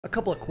A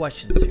couple of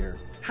questions here.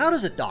 How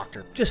does a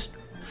doctor just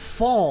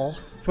fall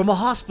from a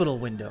hospital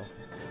window?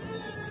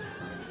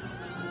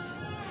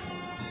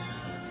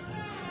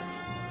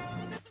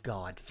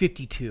 God,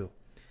 52.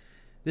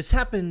 This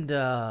happened,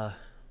 well,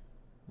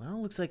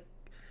 looks like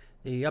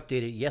they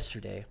updated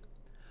yesterday.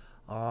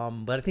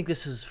 But I think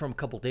this is from a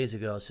couple days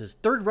ago. It says,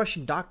 third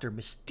Russian doctor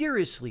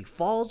mysteriously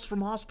falls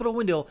from hospital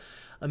window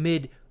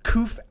amid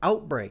COOF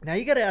outbreak. Now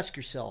you gotta ask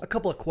yourself a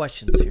couple of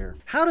questions here.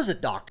 How does a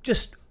doctor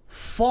just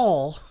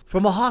fall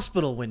from a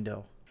hospital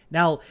window?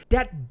 Now,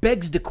 that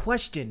begs the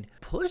question,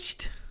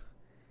 pushed?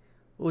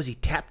 What was he,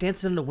 tap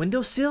dancing on the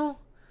windowsill?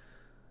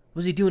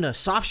 Was he doing a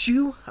soft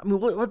shoe? I mean,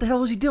 what the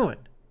hell was he doing?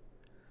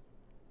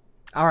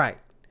 All right.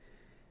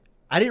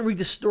 I didn't read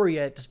the story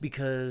yet just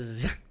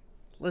because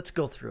let's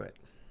go through it.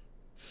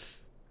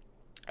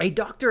 A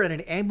doctor at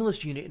an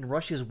ambulance unit in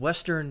Russia's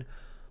western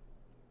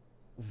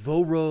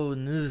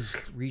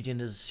Voronezh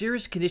region is in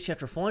serious condition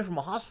after falling from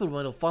a hospital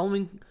window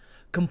following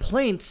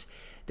complaints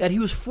that he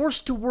was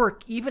forced to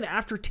work even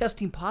after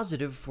testing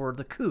positive for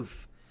the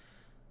COOF,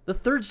 the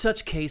third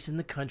such case in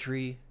the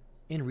country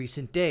in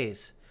recent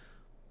days.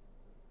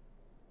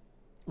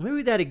 Let me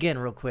read that again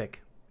real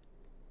quick.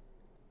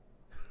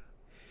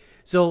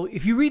 So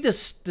if you read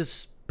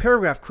this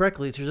paragraph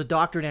correctly, there's a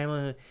doctor in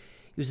ambulance.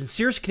 He was in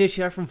serious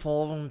condition after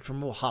falling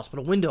from a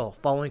hospital window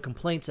following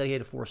complaints that he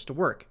had forced to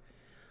work.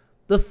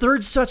 The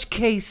third such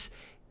case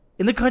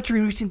in the country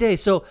in recent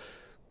days. So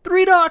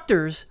 3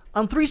 doctors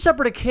on 3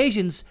 separate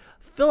occasions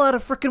fell out a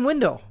frickin'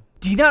 window.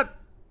 Do you not...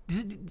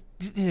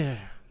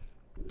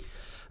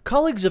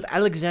 Colleagues of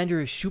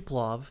Alexander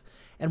Shuplov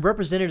and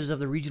representatives of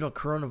the regional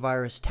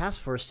coronavirus task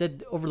force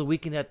said over the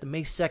weekend that the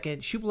May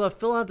 2nd, Shuplov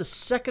fell out of the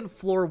second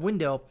floor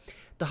window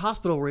at the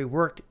hospital where he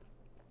worked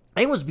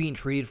and was being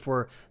treated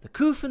for the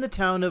COOF in the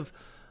town of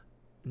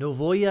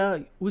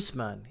Novoye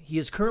Usman. He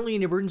is currently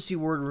in the emergency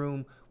ward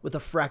room with a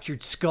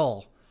fractured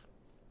skull.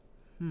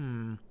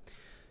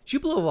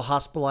 Shuplov was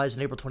hospitalized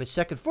on April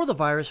 22nd for the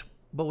virus,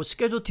 but was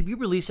scheduled to be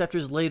released after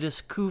his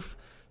latest COOF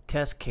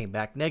test came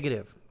back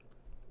negative.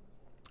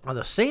 On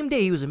the same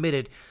day he was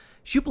admitted,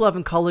 Shuplov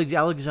and colleague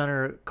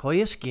Alexander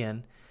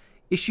Koyeskian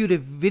issued a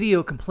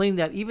video complaining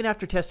that even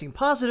after testing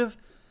positive,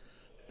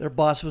 their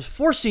boss was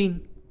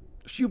forcing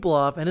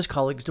Shuplov and his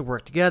colleagues to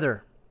work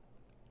together.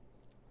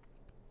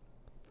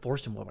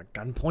 Forced him at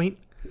gunpoint?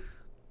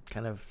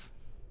 Kind of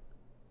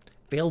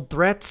veiled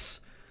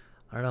threats?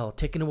 I don't know,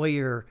 taking away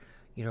your,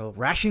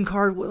 ration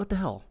card? What the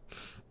hell?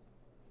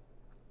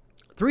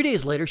 3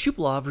 days later,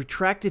 Shuplov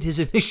retracted his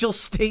initial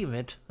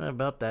statement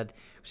about that.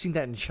 We've seen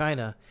that in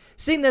China,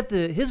 saying that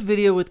his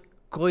video with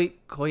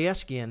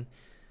Kosyakin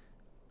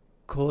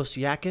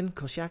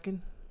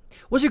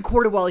was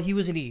recorded while he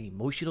was in an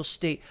emotional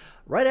state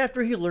right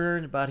after he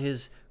learned about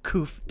his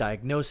COOF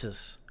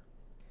diagnosis.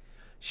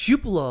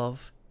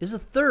 Shuplov is the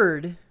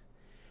third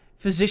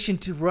physician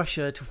to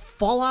Russia to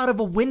fall out of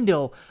a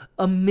window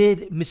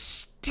amid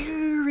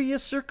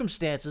mysterious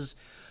circumstances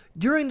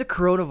during the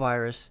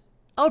coronavirus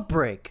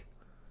outbreak.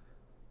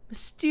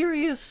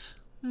 Mysterious?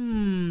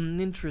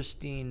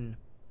 Interesting.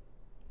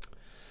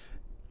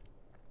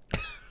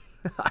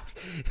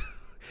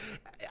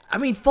 I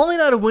mean, falling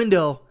out a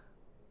window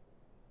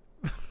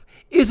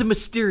is a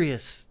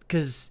mysterious,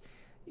 because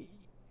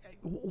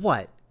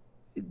what?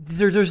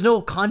 There's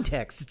no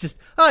context. It's just,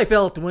 I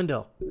fell out the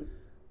window.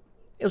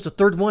 It was the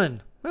third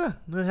one. That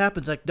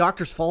happens. Like,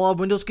 doctors fall out of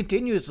windows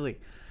continuously.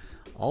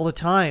 All the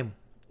time.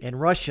 In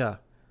Russia.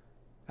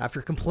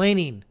 After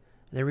complaining.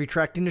 And then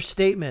retracting their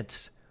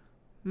statements.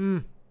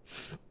 On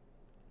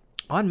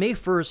May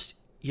 1st,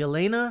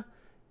 Yelena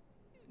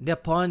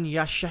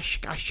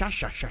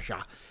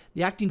Neponyashashka,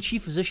 the acting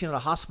chief physician at a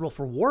hospital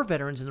for war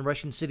veterans in the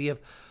Russian city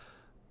of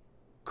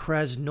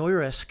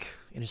Krasnoyarsk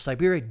in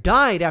Siberia,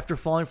 died after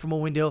falling from a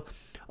window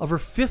of her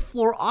 5th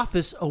floor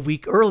office a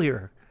week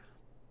earlier.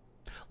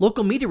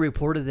 Local media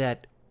reported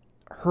that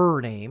her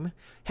name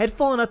had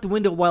fallen out the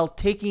window while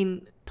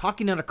talking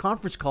on a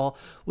conference call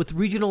with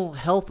regional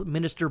health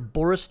minister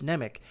Boris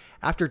Nemec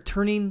after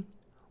turning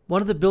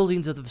one of the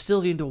buildings of the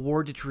facility into a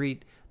ward to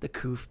treat the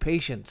COOF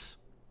patients.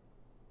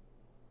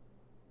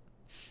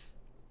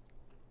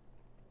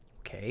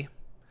 Okay.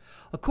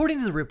 According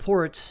to the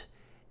reports,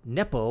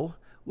 Nepo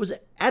was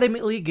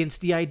adamantly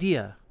against the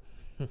idea.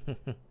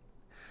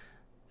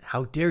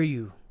 How dare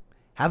you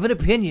have an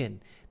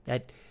opinion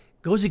that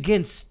goes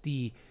against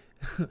the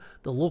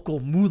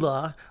local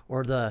mullah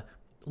or the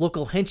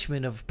local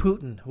henchman of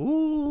Putin.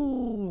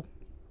 Ooh.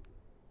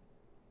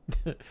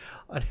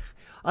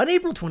 On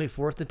April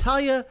 24th,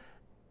 Natalia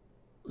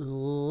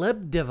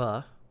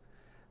Lebedeva,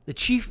 the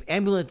chief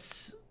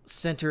ambulance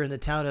center in the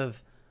town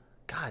of,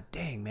 God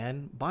dang,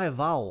 man, by a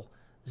vowel,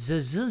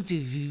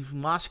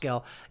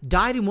 Moscow,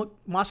 died in what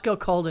Moscow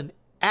called an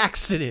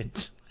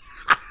accident.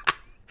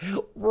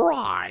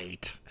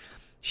 Right.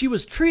 She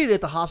was treated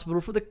at the hospital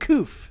for the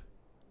COOF.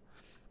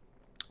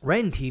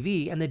 Ren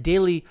TV and the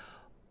daily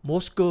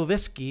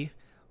Moskovetsky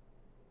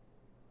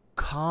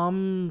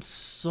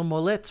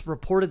Komsomolets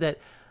reported that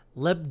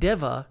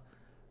Lebedeva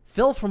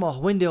fell from a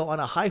window on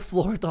a high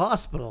floor at the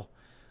hospital.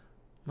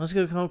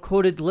 Moscow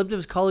quoted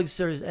Lebedev's colleagues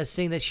as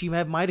saying that she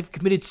might have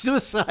committed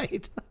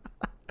suicide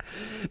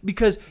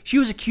because she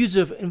was accused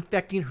of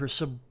infecting her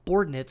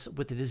subordinates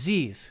with the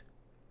disease.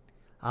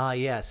 Ah,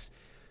 yes.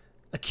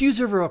 Accuse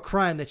her of a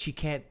crime that she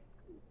can't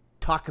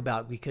talk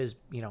about because,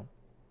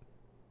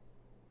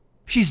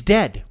 she's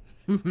dead.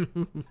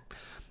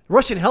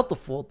 Russian health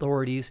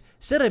authorities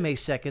said on May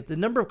 2nd the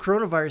number of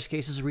coronavirus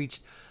cases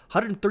reached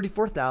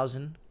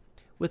 134,000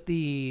 with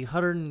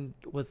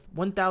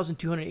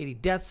 1,280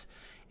 deaths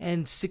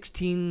and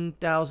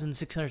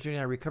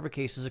 16,639 recovered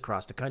cases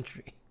across the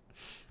country.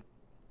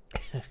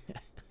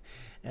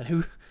 And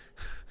who...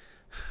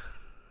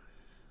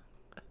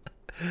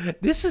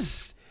 This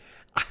is...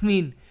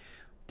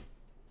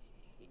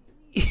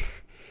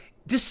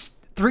 This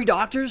 3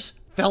 doctors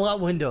fell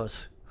out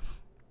windows.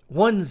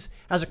 One's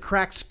has a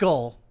cracked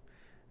skull.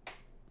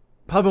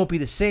 Probably won't be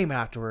the same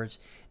afterwards.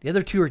 The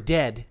other 2 are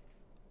dead.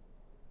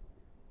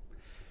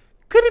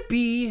 Could it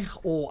be,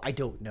 I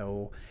don't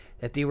know,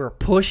 that they were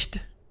pushed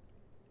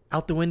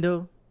out the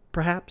window,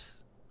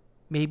 perhaps?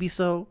 Maybe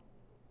so.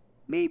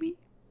 Maybe.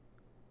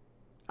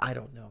 I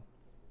don't know.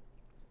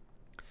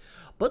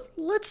 But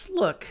let's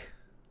look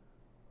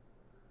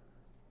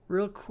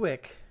real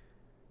quick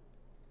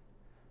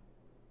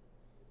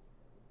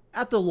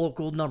at the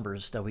local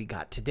numbers that we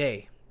got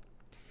today.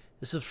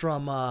 This is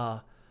from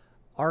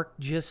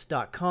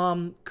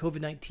ArcGIS.com,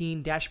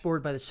 COVID-19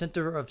 dashboard by the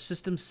Center of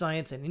Systems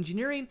Science and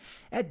Engineering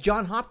at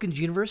Johns Hopkins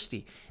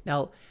University.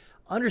 Now,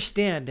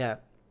 understand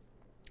that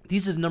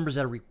these are the numbers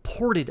that are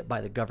reported by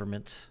the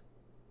government,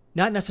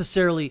 not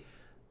necessarily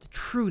the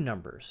true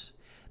numbers.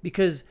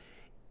 Because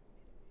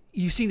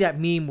you see that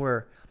meme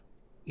where,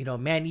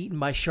 man eaten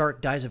by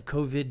shark dies of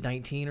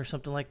COVID-19 or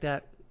something like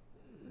that.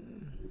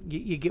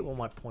 You get what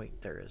my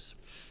point there is.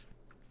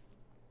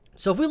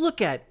 So if we look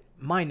at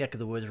my neck of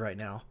the woods right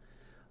now,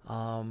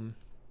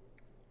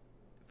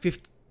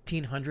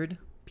 1,500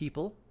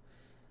 people,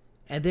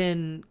 and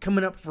then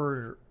coming up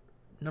for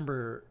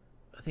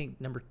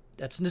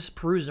this is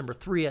Peru's number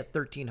 3 at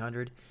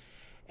 1,300,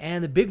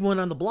 and the big one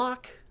on the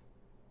block,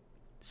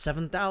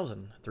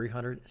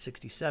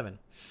 7,367.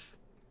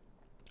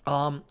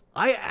 I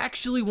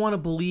actually want to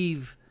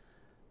believe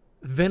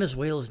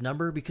Venezuela's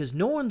number because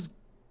no one's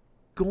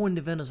going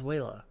to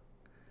Venezuela.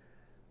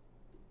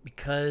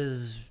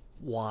 Because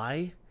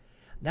why?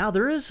 Now,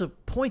 there is a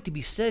point to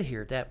be said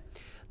here that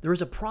there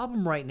is a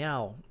problem right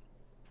now,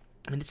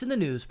 and it's in the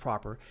news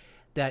proper,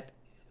 that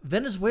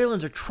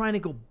Venezuelans are trying to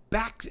go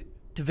back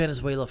to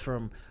Venezuela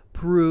from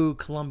Peru,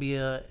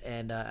 Colombia,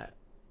 and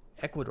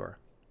Ecuador.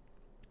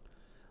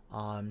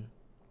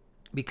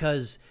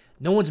 Because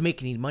no one's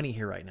making any money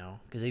here right now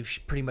because they've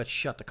pretty much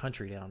shut the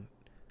country down,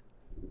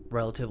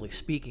 relatively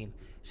speaking.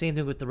 Same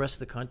thing with the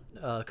rest of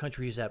the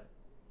countries that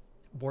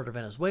border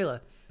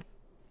Venezuela.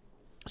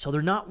 So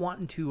they're not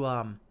wanting to,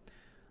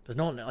 there's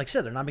no, like I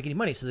said, they're not making any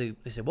money. So they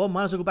say, well,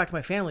 might as well go back to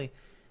my family.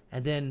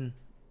 And then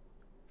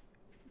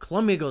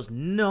Colombia goes,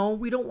 no,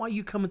 we don't want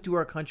you coming through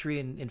our country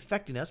and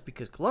infecting us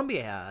because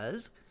Colombia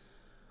has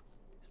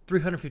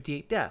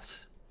 358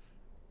 deaths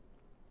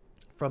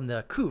from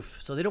the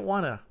CUF. So they don't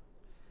want to.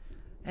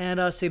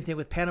 And same thing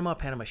with Panama.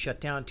 Panama shut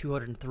down,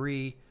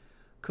 203.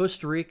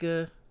 Costa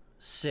Rica,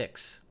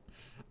 6.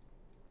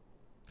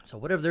 So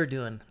whatever they're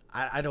doing,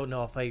 I don't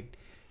know if I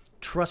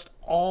trust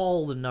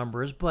all the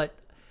numbers. But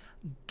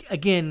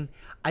again,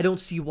 I don't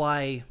see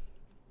why,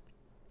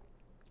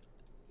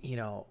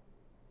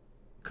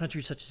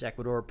 countries such as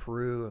Ecuador,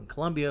 Peru, and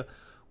Colombia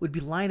would be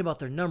lying about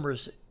their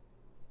numbers,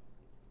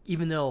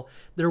 even though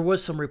there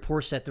was some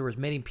reports that there was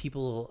many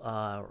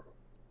people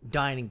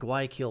dying in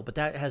Guayaquil, but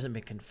that hasn't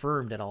been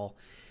confirmed at all.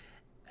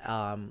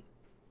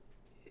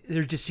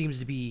 There just seems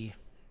to be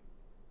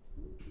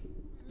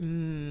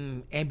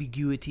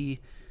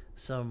ambiguity,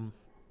 some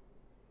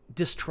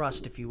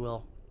distrust, if you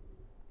will.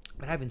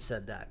 But having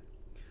said that,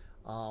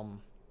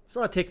 it's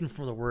not taken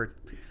from the word.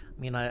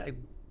 I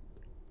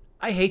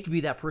hate to be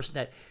that person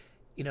that,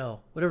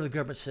 whatever the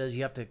government says,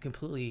 you have to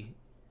completely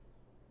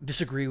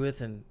disagree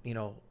with, and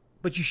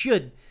but you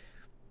should,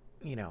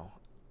 I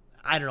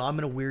don't know. I'm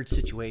in a weird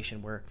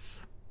situation where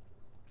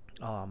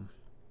I'm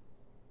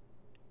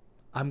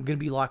going to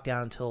be locked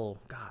down until,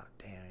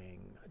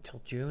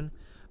 until June,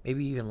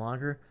 maybe even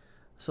longer.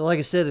 So like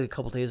I said a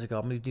couple days ago,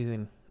 I'm going to be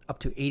doing up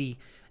to day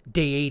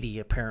 80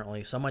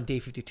 apparently. So I'm on day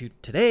 52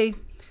 today.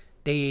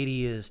 Day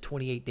 80 is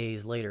 28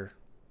 days later.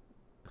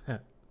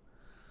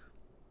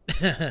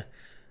 How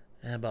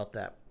about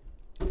that?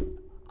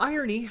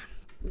 Irony,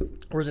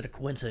 or is it a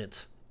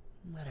coincidence?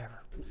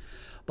 Whatever.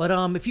 But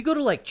if you go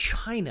to like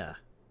China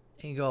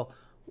and you go,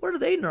 what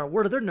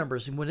are their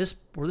numbers? And when this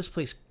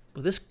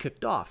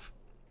kicked off?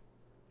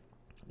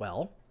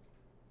 Well,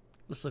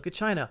 let's look at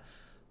China.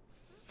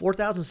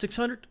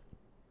 4,600?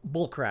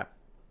 Bullcrap.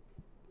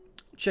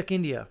 Check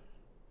India.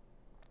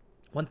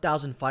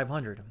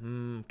 1,500.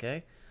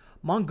 Okay.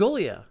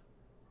 Mongolia.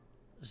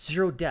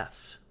 0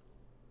 deaths.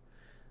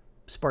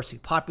 Sparsely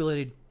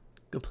populated.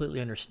 Completely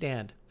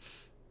understand.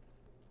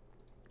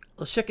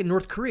 Let's check in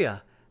North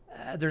Korea.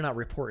 They're not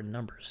reporting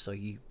numbers, so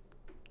you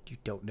You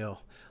don't know.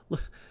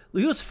 Look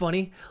what's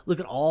funny. Look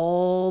at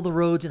all the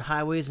roads and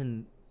highways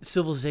and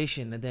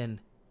civilization, and then,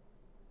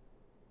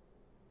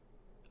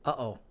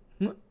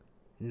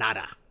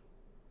 nada.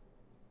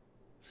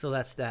 So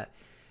that's that.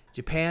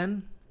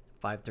 Japan,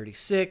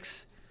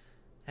 536,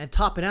 and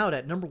topping out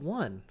at number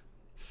 1,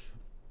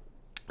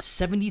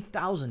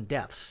 70,000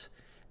 deaths.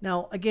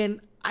 Now,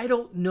 again, I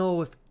don't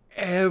know if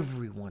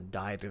everyone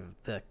died of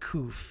the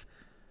coof,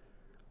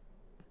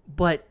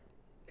 but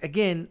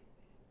again,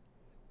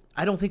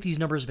 I don't think these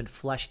numbers have been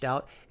fleshed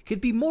out. It could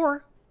be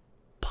more,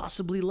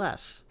 possibly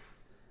less.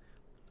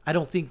 I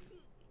don't think,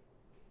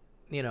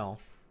 I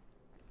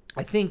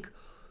think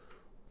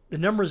the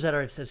numbers that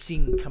I've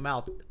seen come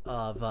out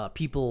of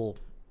people,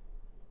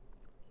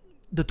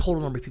 the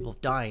total number of people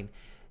dying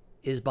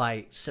is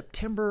by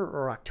September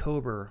or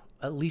October,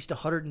 at least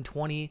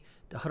 120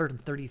 to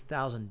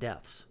 130,000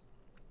 deaths,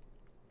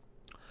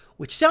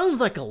 which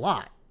sounds like a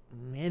lot,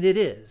 and it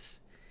is.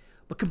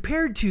 But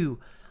compared to,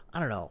 I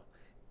don't know,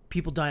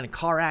 people dying in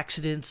car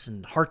accidents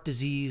and heart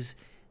disease,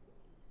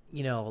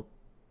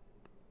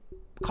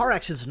 car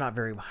accidents are not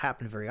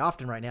happening very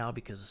often right now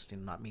because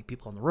not many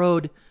people on the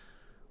road.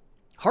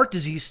 Heart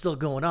disease is still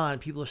going on.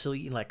 People are still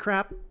eating like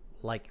crap,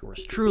 like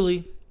yours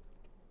truly.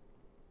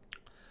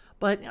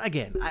 But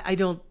again, I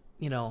don't,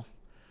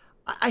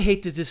 I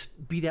hate to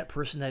just be that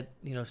person that,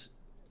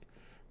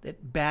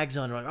 that bags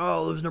on like,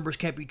 oh, those numbers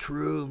can't be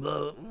true.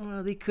 Blah, blah.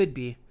 Well, they could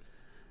be.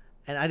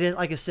 And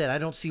like I said, I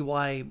don't see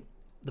why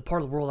the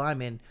part of the world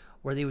I'm in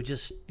where they would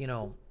just,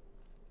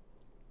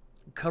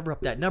 cover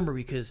up that number,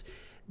 because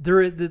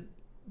the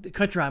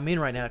country I'm in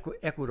right now,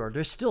 Ecuador,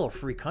 they're still a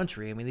free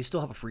country. I mean, they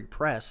still have a free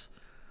press,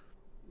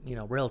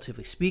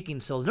 relatively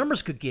speaking. So the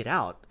numbers could get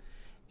out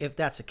if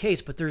that's the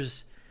case. But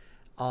there's,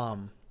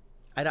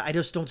 I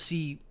just don't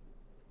see,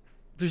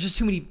 there's just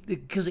too many,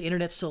 because the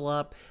internet's still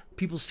up.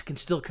 People can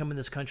still come in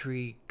this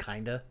country,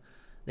 kind of.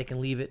 They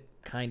can leave it,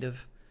 kind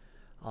of.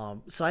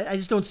 So I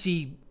just don't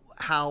see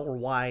how or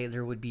why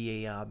there would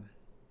be an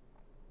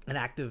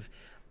active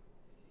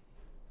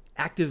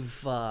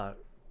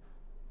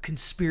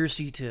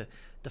conspiracy to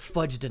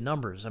fudge the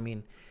numbers. I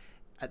mean,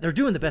 they're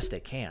doing the best they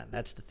can.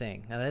 That's the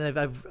thing, and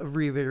I've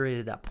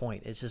reiterated that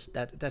point. It's just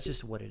that's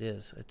just what it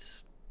is.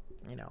 It's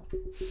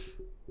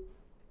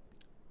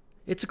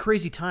it's a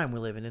crazy time we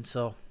live in, and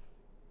so.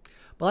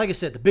 But like I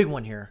said, the big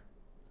one here,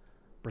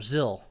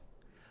 Brazil.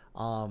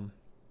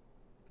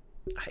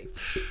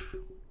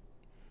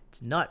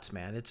 It's nuts,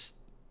 man. It's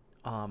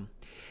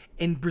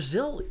in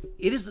Brazil,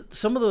 it is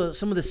some of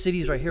the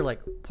cities right here,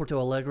 like Porto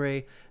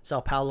Alegre,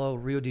 Sao Paulo,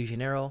 Rio de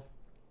Janeiro,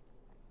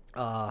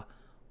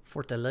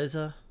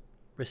 Fortaleza,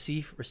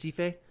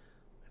 Recife, I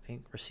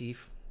think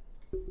Recife,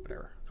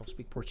 whatever. I don't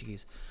speak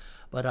Portuguese,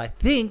 but I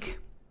think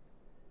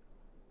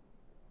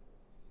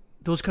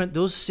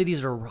those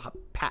cities are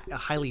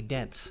highly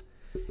dense,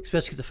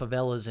 especially the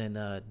favelas in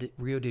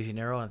Rio de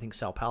Janeiro, and I think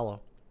Sao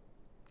Paulo.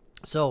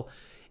 So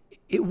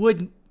it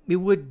would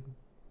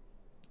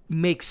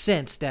make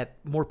sense that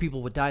more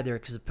people would die there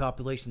because the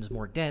population is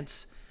more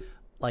dense,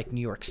 like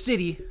New York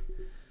City,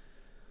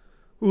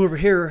 who over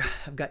here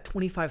have got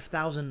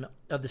 25,000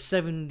 of the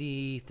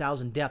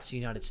 70,000 deaths in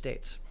the United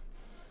States.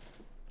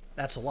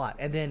 That's a lot.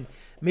 And then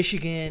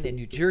Michigan and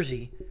New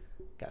Jersey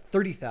got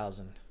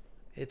 30,000.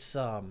 It's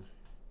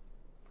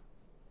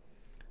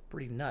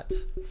pretty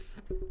nuts.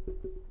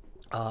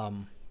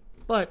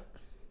 But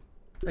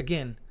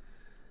again,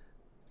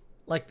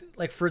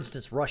 like for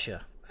instance,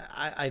 Russia.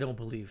 I don't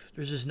believe.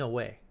 There's just no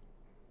way.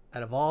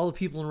 Out of all the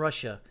people in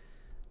Russia,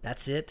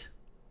 that's it?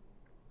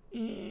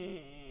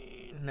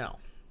 No.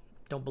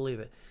 Don't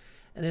believe it.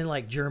 And then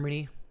like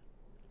Germany,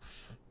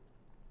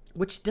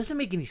 which doesn't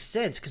make any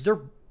sense because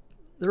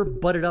they're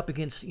butted up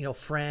against,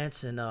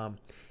 France and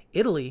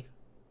Italy,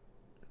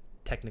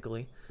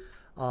 technically,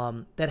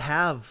 that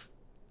have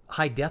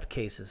high death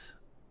cases.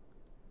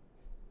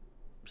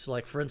 So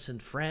like for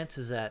instance, France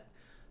is at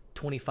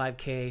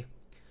 25K,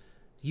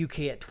 UK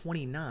at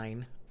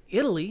 29,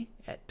 Italy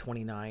at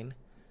 29,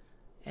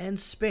 and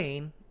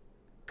Spain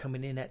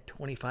coming in at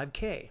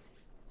 25K.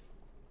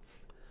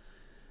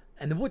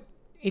 And then what,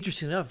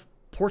 interesting enough,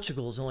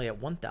 Portugal is only at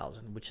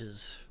 1,000, which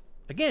is,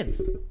 again,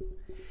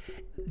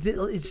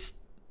 there's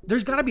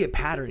got to be a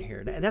pattern here.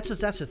 And that's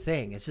the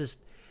thing. It's just,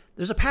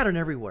 there's a pattern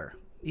everywhere.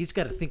 You just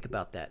got to think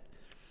about that.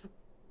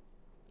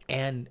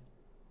 And,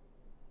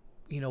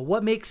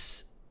 what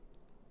makes,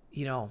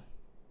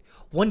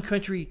 one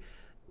country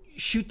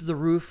shoot to the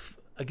roof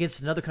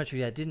against another country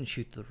that didn't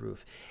shoot to the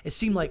roof. It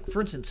seemed like,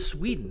 for instance,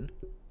 Sweden,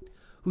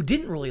 who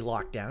didn't really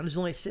lock down, is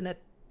only sitting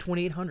at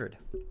 2,800.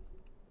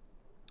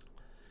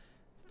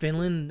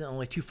 Finland,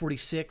 only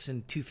 246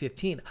 and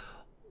 215.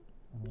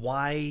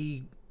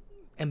 Why?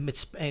 And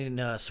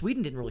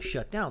Sweden didn't really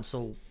shut down,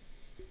 so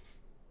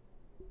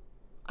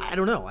I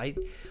don't know. It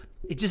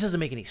just doesn't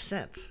make any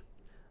sense.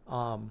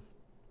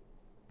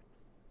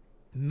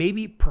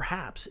 Maybe,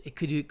 perhaps,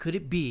 could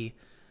it be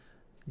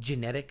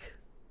genetic,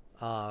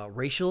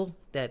 racial,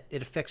 that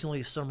it affects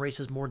only some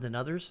races more than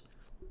others?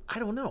 I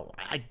don't know.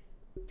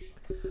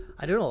 I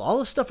I don't know. All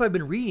the stuff I've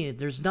been reading,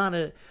 there's not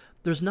a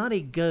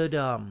good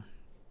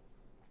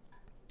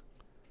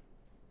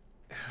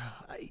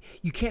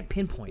you can't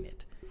pinpoint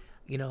it.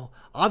 You know,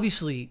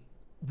 obviously,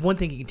 one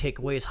thing you can take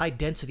away is high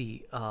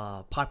density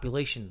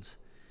populations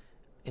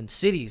in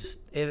cities.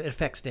 It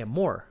affects them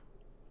more.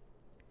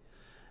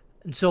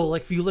 And so,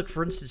 like, if you look,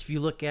 for instance, if you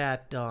look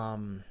at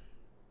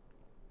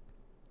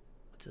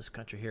what's this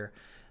country here,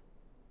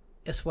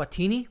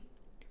 Eswatini,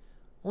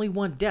 only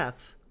 1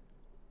 death,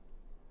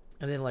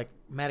 and then like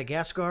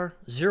Madagascar,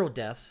 0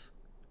 deaths.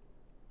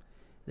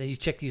 Then you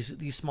check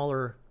these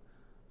smaller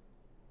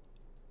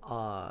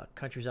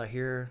countries out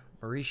here: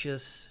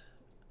 Mauritius,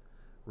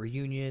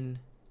 Reunion,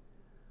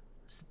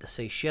 the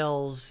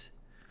Seychelles,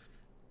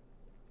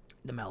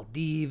 the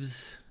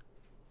Maldives,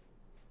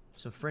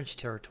 some French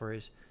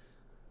territories.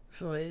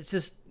 So it's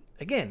just,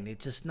 again,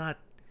 it's just not.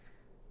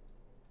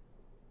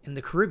 In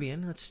the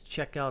Caribbean, let's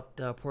check out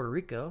Puerto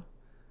Rico,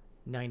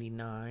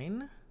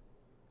 99.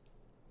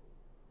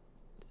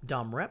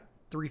 Dom Rep,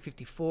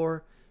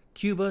 354.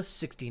 Cuba,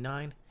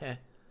 69.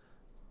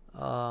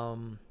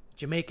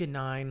 Jamaica,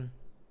 9.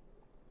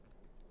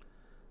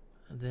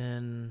 And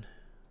then,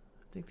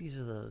 I think these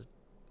are the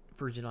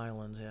Virgin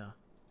Islands, yeah.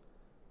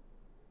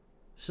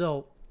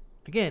 So,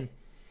 again,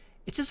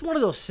 it's just one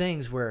of those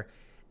things where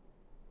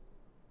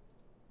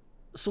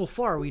so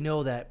far we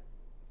know that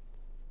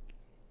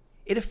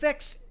it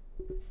affects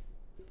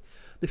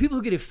the people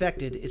who get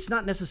affected. It's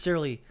not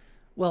necessarily,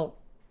 well,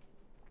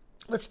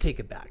 let's take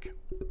it back.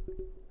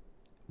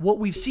 What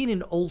we've seen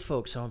in old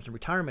folks' homes and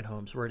retirement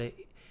homes where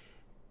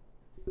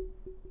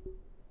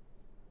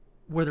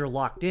they're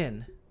locked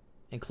in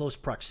close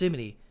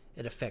proximity,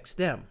 it affects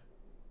them.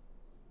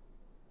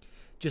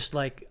 Just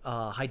like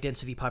high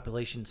density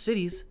population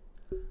cities,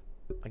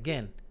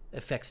 again,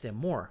 affects them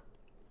more.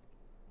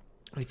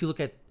 And if you look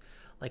at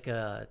like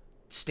a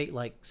state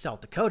like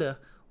South Dakota,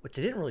 which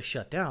they didn't really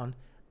shut down,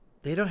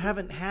 they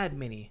haven't had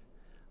many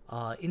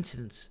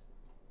incidents.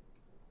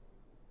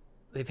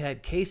 They've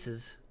had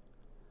cases.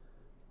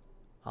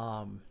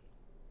 But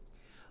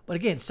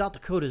again, South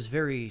Dakota is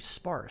very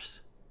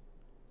sparse.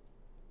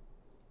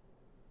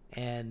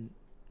 And,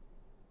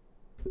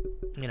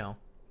 you know,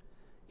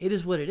 it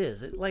is what it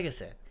is. Like I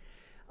said,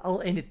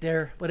 I'll end it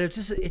there. But it's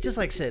just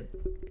like I said,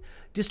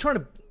 just trying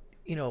to,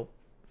 you know,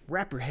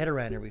 wrap your head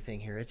around everything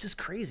here. It's just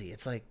crazy.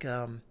 It's like,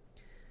 for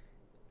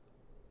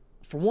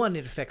one,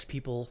 it affects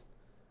people,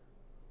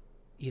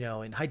 you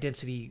know, in high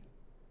density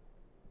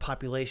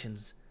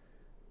populations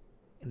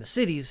in the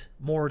cities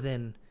more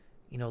than,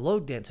 you know, low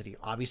density.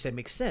 Obviously, that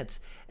makes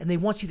sense. And they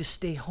want you to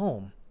stay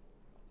home,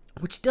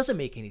 which doesn't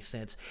make any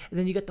sense. And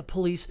then you got the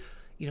police,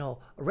 you know,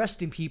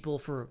 arresting people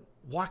for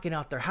walking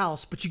out their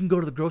house, but you can go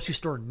to the grocery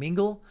store and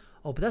mingle.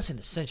 Oh, but that's an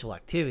essential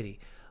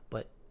activity.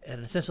 But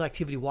an essential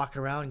activity,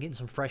 walking around and getting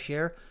some fresh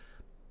air,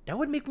 that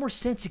would make more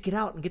sense to get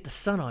out and get the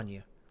sun on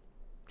you.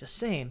 Just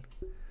saying.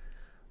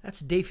 That's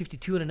day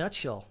 52 in a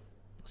nutshell.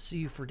 I'll see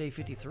you for day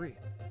 53.